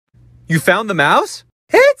You found the mouse?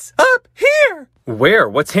 It's up here. Where?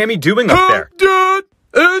 What's Hammy doing up there? Dad,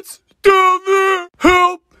 it's down there.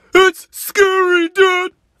 Help, it's scary,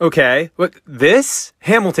 Dad. Okay, what, this?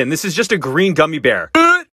 Hamilton, this is just a green gummy bear.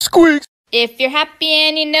 It squeaks. If you're happy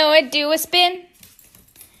and you know it, do a spin.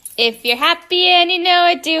 If you're happy and you know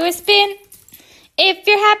it, do a spin. If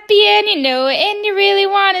you're happy and you know it and you really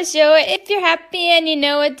want to show it, if you're happy and you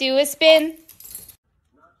know it, do a spin.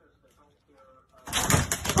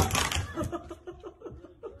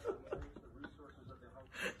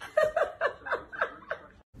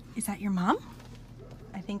 Is that your mom?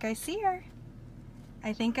 I think I see her.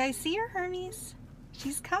 I think I see her, Hermes.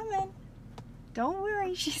 She's coming. Don't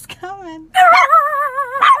worry, she's coming.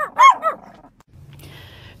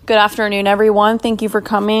 Good afternoon, everyone. Thank you for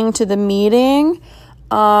coming to the meeting.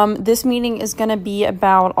 This meeting is going to be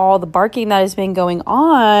about all the barking that has been going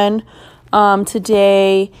on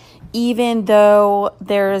today, even though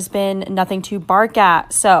there's been nothing to bark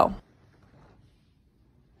at. So,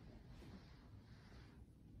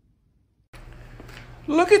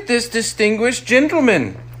 look at this distinguished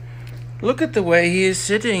gentleman. Look at the way he is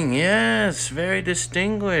sitting. Yes, very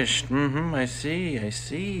distinguished. I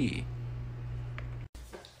see.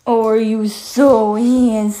 Oh, are you so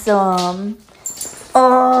handsome?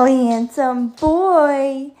 Oh, handsome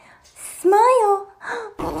boy. Smile.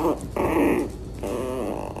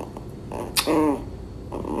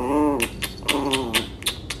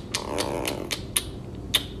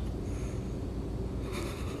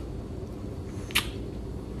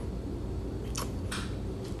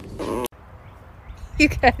 You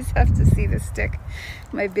guys have to see this stick.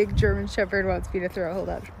 My big German Shepherd wants me to throw. Hold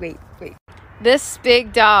on. Wait. This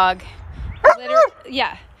big dog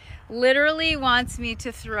literally wants me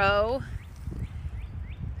to throw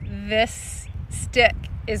this stick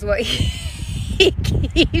is what he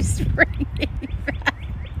keeps bringing back.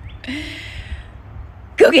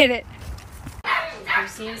 Go get it. There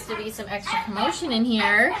seems to be some extra commotion in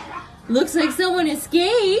here. Looks like someone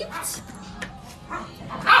escaped.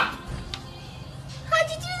 How'd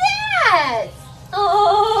you do that?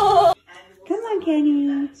 Oh! Come on,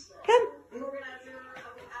 Kenny. Come.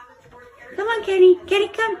 Come on, Kenny. Kenny,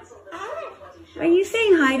 come. Are you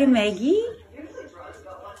saying hi to Maggie?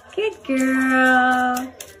 Good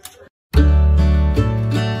girl.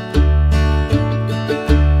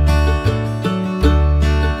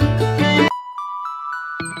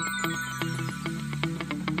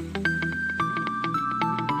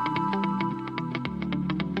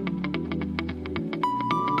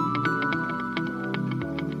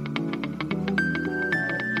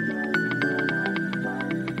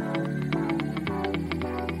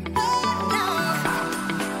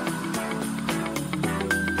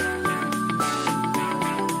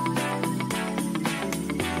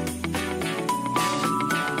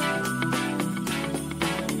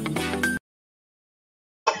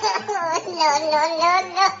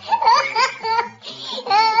 No.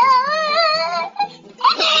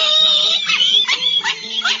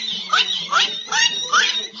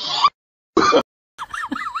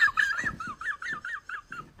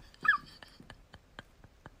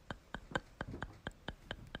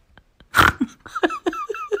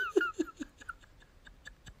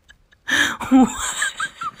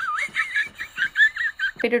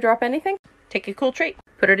 Happy to drop anything? Take a cool treat.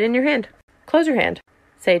 Put it in your hand. Close your hand.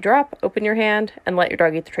 Say drop, open your hand, and let your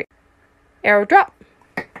dog eat the treat. Arrow, drop.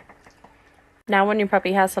 Now when your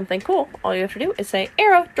puppy has something cool, all you have to do is say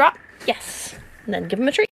arrow, drop, yes. And then give him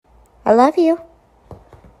a treat. I love you.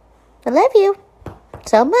 I love you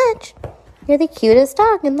so much. You're the cutest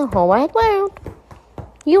dog in the whole wide world.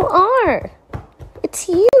 You are. It's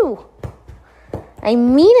you. I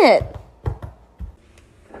mean it.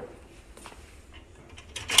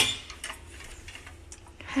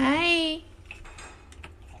 Hi.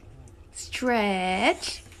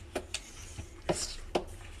 Stretch.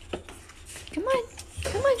 Come on.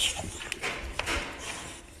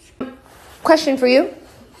 Question for you.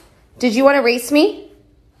 Did you want to race me?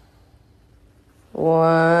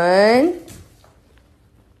 1,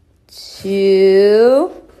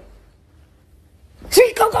 2,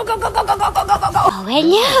 3. Go. Oh,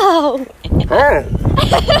 hello.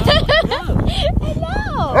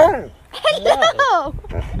 Hello.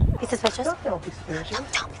 Be suspicious. Don't be suspicious.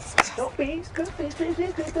 Don't be suspicious.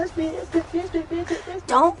 Don't be suspicious.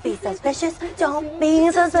 Don't be suspicious. Don't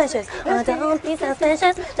be suspicious.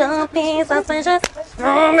 Don't be suspicious.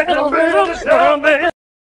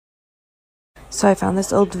 So I found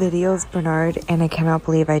this old video of Bernard, and I cannot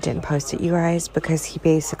believe I didn't post it, you guys, because he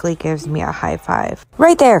basically gives me a high five.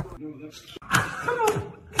 Right there!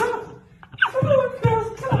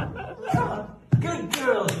 Good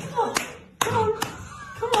girl.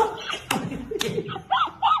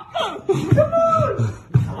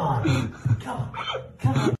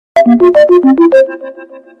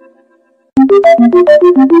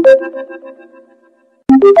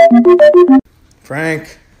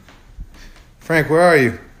 Frank? Frank, where are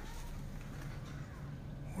you?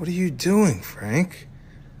 What are you doing, Frank?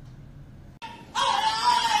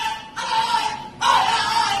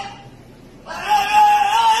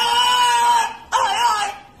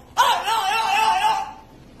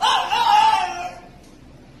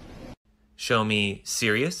 Show me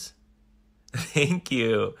serious. Thank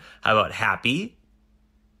you. How about happy?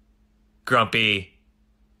 Grumpy.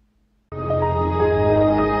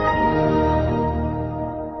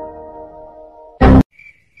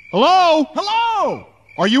 Hello? Hello!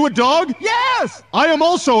 Are you a dog? Yes! I am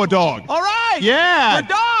also a dog. All right! Yeah! We're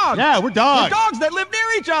dogs! Yeah, we're dogs. We're dogs that live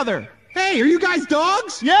near each other! Hey, are you guys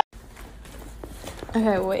dogs? Yeah!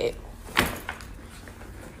 Okay, wait.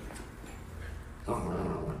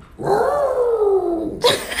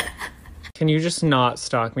 Can you just not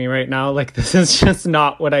stalk me right now? Like, this is just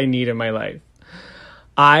not what I need in my life.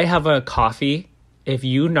 I have a coffee. If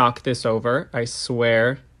you knock this over, I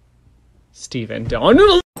swear, Steven, don't.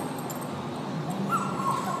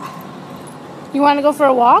 You want to go for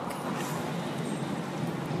a walk?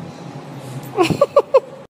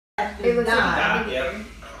 It was Yep.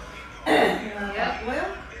 Yeah,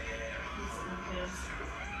 well.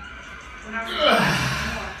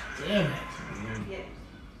 Damn it.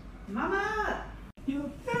 Mama! You're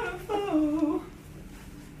beautiful.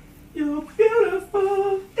 You're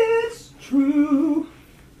beautiful. It's true.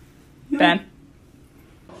 Ben.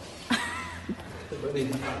 Buddy.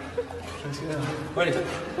 Let's go. Buddy.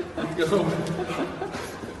 Let's go.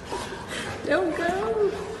 Don't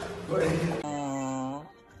go. Buddy.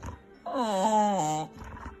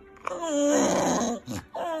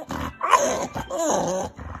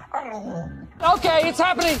 Okay, it's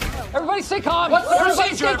happening. Everybody stay calm. What's the Everybody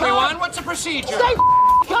procedure, stay calm. everyone? What's the procedure? Stay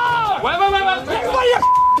calm. Wait. Everybody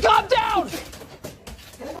calm down.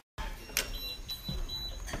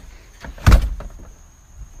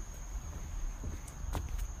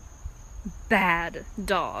 Bad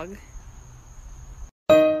dog.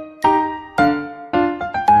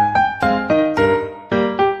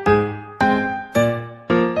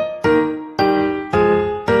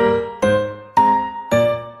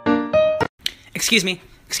 Excuse me,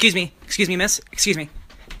 miss. Excuse me.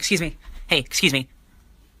 Hey, excuse me.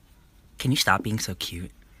 Can you stop being so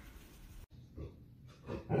cute?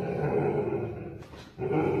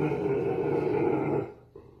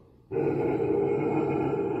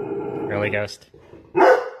 Really, Ghost?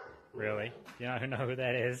 Really? You don't know who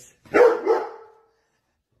that is?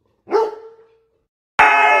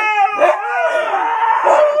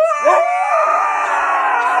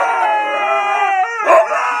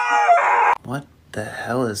 What the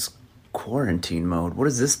hell is quarantine mode? What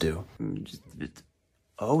does this do?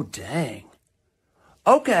 Oh, dang.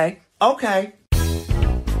 Okay.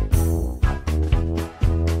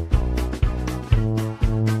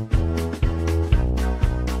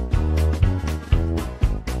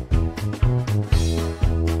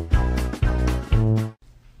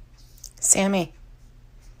 Sammy,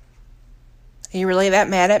 are you really that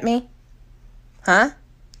mad at me? Huh?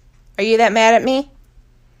 Are you that mad at me?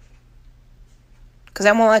 Because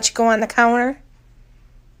I won't let you go on the counter?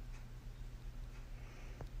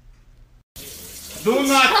 Do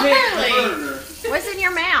not take the burger. What's in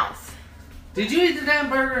your mouth? Did you eat the damn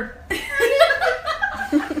burger? She's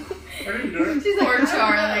like, poor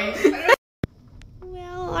Charlie.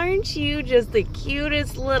 Well, aren't you just the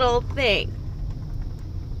cutest little thing?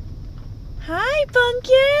 Hi,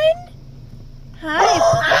 Pumpkin.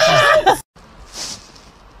 Hi.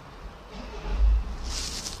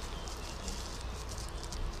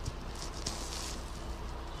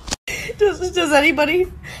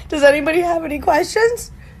 Does anybody have any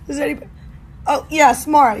questions? Does anybody? Oh yes,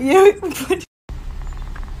 Mara, you.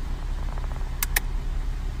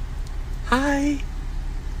 Hi.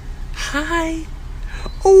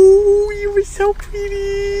 Oh, you were so pretty.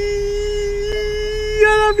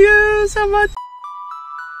 I love you so much.